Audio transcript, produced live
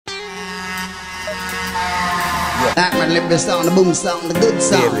That man live the sound, the boom sound, the good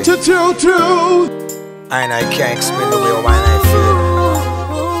sound. True. And I can't explain the way why I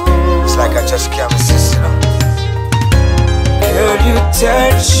feel. It's like I just can't resist, you know. Girl, you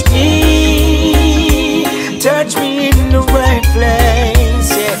touch me in the right place,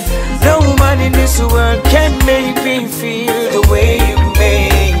 yeah. No man in this world can make me feel the way you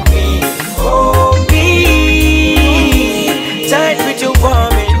make me. Hold me tight with your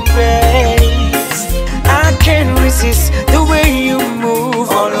warm embrace. I can't resist the way you move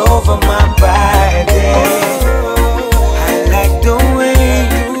all over my body. I like the way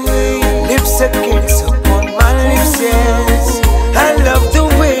your lips against upon my lips, yes. I love the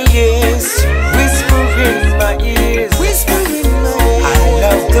way, yes, whisper in my ears. I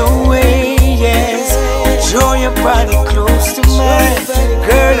love the way, yes, you draw your body close to mine.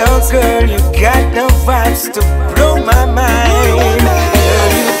 Girl, oh girl, you got the vibes to blow my mind.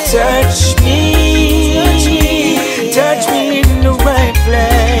 Girl, you touch me in the right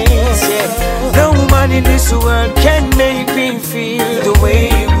place, yeah. No man in this world can make me feel the way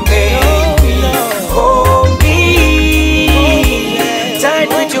you make me. Hold me tight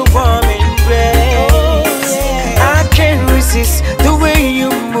with your warm embrace. I can't resist the way you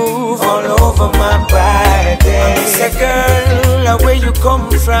move all over my body. Say girl, where you come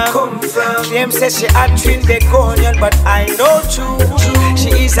from? Claim says she a twin begonian, but I know true. She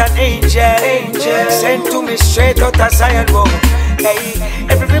is an angel, sent to me straight out of Zion. Hey,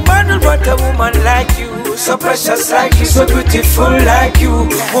 every man will want a woman like you, so precious like you, so beautiful like you.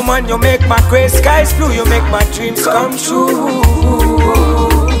 Woman, you make my gray skies blue, you make my dreams come true.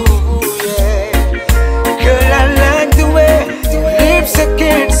 Yeah. Girl, I like the way your lips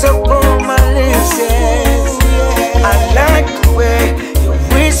against upon my lips, yes. I like the way you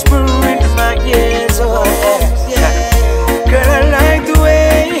whisper in my ears, oh yeah. Girl, I like the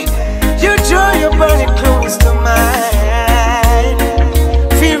way you draw your body close to mine.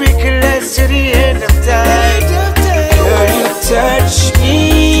 Feel reckless to the end of time. Girl, you touch me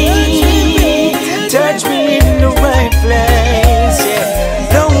in the right place, yeah.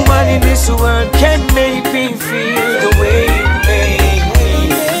 No man in this world can make me feel the way you make me.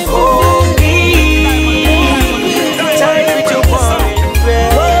 Hold me tight with your warm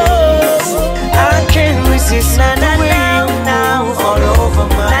embrace. I can't resist the way you move all over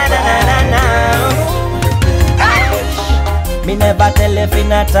my body. Me never tell if you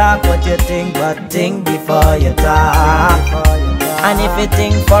not talk what you think, but think before you talk. And if you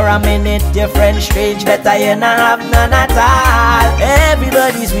think for a minute your friend strange, better you not have none at all.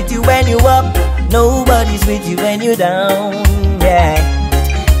 Everybody's with you when you up, nobody's with you when you down, yeah.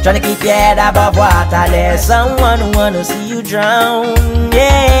 Trying to keep your head above water, there's someone who wanna see you drown,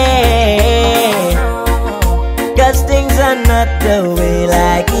 yeah. Cause things are not the way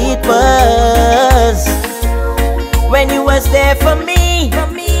like it was when you was there for me,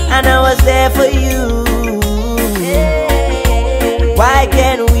 and I was there for you. Why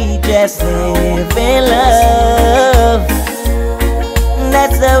can't we just live in love?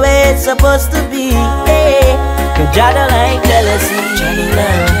 That's the way it's supposed to be, yeah. Cause I don't like jealousy,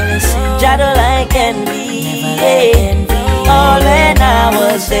 I don't like envy, yeah. All when I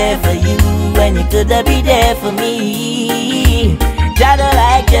was there for you, when you could have been there for me. I don't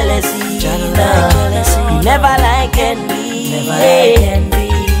like jealousy, you never like envy, yeah.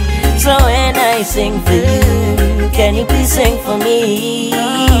 So when I sing for you, can you please sing for me? I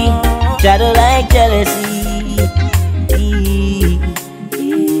don't like jealousy,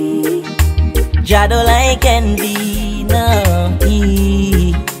 I don't like envy, no.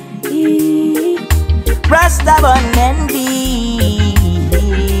 Rasta bun envy,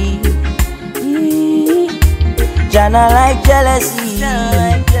 I don't like jealousy.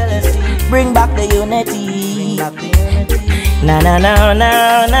 Bring back the unity. No.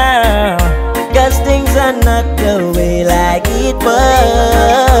 Cause things are not the way like it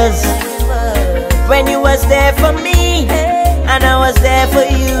was when you was there for me, and I was there for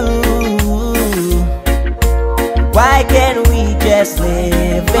you. Why can't we just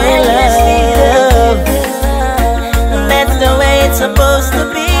live in love? That's the way it's supposed to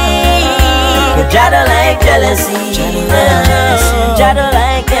be. Cause I don't like jealousy, I don't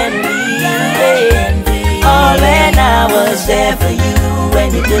like envy. All when I was there for you,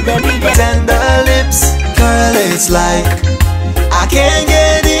 when you could have been there. Tender lips, girl, it's like I can't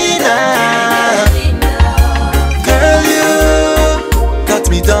get enough. Girl, you got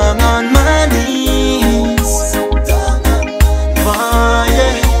me down on my knees. Oh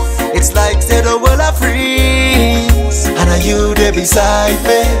yeah, it's like say the world I freeze, and are you there beside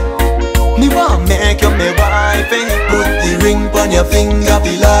me? Me want make you my wife, eh? Put the ring on your finger,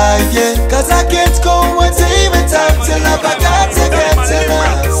 be like, yeah. Cause I can't go and save it time.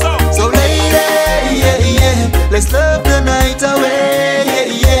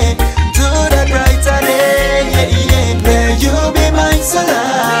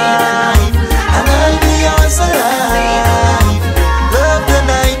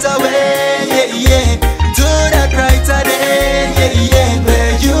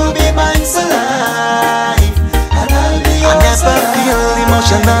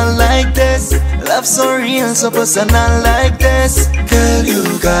 emotional like this. Love so real, so personal like this. Girl, you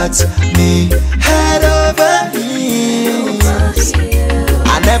got me head over heels.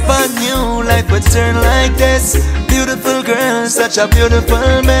 I never knew life would turn like this. Beautiful girl, such a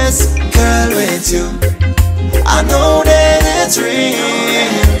beautiful mess. Girl, with you, I know that it's real.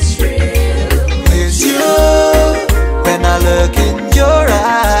 With you, when I look in your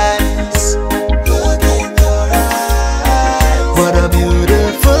eyes, what a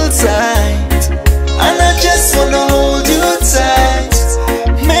beautiful sight. And I just wanna hold you tight,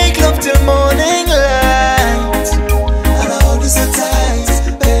 make love till morning light. And I hold you so tight,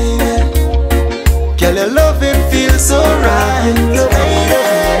 baby. Girl, your loving feels so right.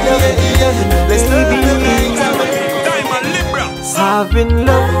 Let's love the night. I've been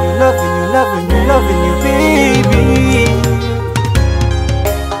loving you, baby.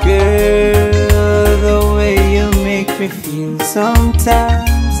 Girl, the way you make me feel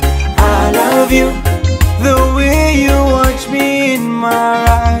sometimes. I love you, the way you watch me in my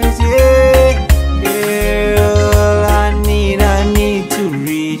eyes, yeah. Girl, I need to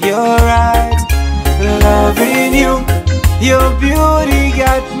read your eyes. Loving you, your beauty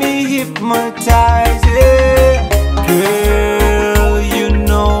got me hypnotized, yeah. Girl, you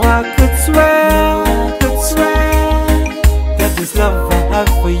know I could swear that this love I have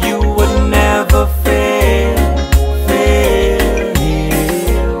for you would never fail.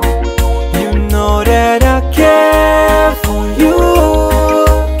 You know that I care for you.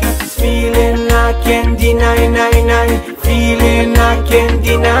 Got this feeling I can't deny, feeling I can't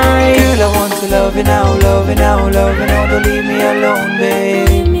deny. Girl, I want to love you now, love you now, love you now. Don't leave me alone,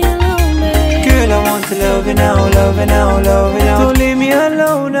 babe. Girl, I want to love you now, love you now, love you now. Don't leave me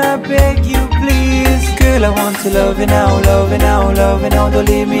alone, I beg you, please. Girl, I want to love you now, love you now, love you now. Don't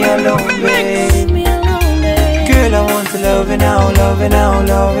leave me alone, babe. Girl, I want to love you now, love you now,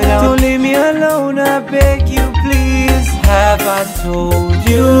 love you now. Don't leave me alone, I beg you, please. Have I told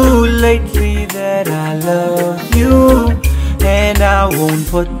you lately that I love you? And I won't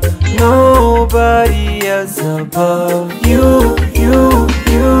put nobody else above you.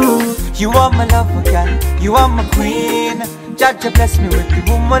 You are my lover, girl, you are my queen. Jah bless me with the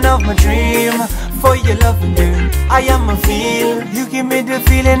woman of my dream. For your loving, girl, I am a feel. You give me the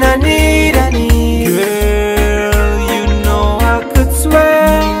feeling I need. Girl, you know I could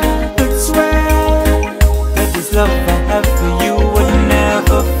swear that this love I have for you would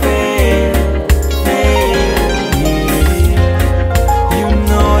never fail. You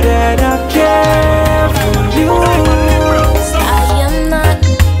know that I care for you.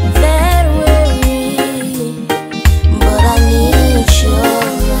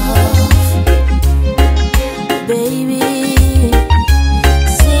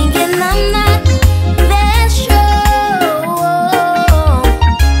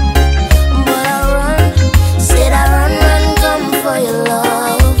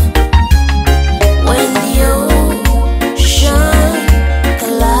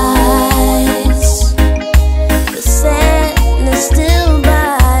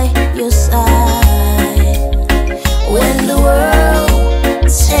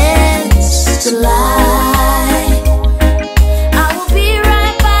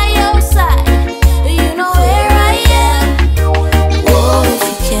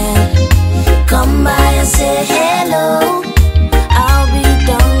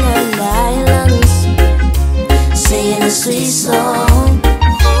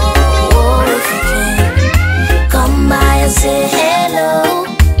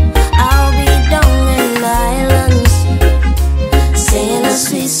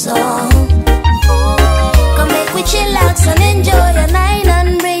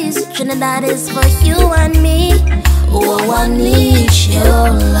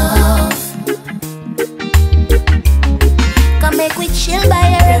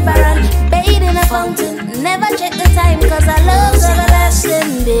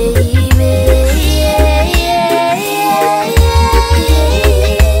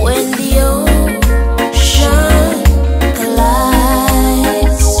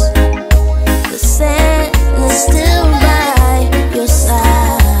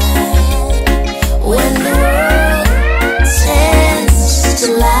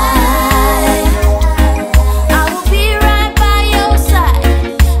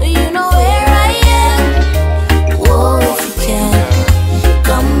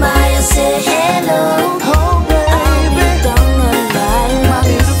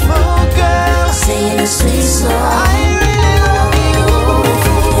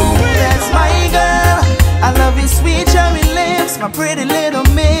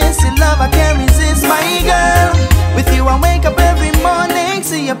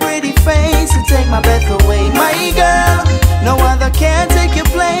 your pretty face, you take my breath away. My girl, no other can take your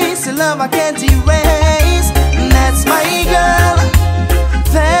place. Your love I can't erase. That's my girl,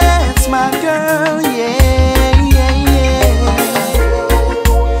 that's my girl, yeah, yeah, yeah.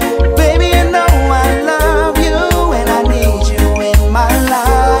 Baby, you know I love you and I need you in my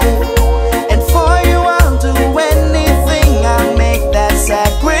life. And for you I'll do anything, I'll make that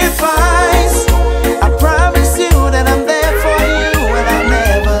sacrifice. I promise you that I'm there for you and I'll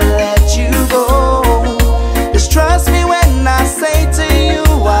never let you go. Just trust me when I say to you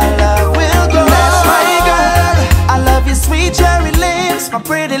our love will go. That's my girl, I love your sweet cherry lips, my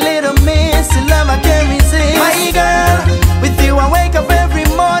pretty little miss, your love I can't resist. My girl, with you I wake up every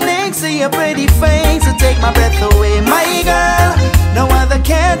morning, see your pretty face and take my breath away. My girl, no other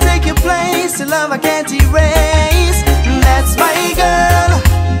can take your place, your love I can't erase. That's my girl,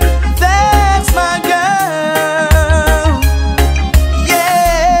 that's my girl,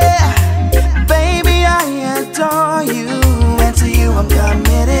 yeah. Baby, I adore you, and to you I'm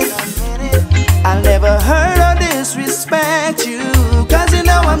committed. I'll never hurt or disrespect you, cause you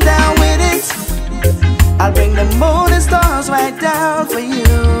know I'm down with it. I'll bring the moon and stars right down for you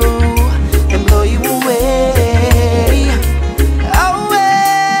and blow you away, away,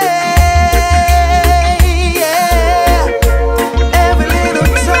 yeah. Every little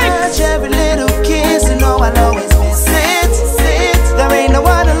touch, every little kiss, you know I'll always miss it. There ain't no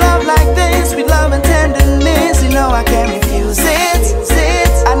other love like this, with love and tenderness, you know I can't refuse it.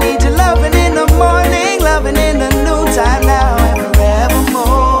 I need your loving in the morning, loving in the noontime, now and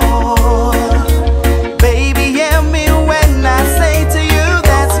forevermore. Baby, hear me when I say to you,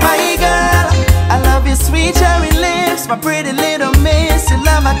 that's my girl. I love your sweet cherry lips, my pretty little miss, your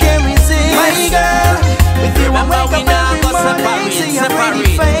love I can't resist. My girl, with you I wake up every morning, see your pretty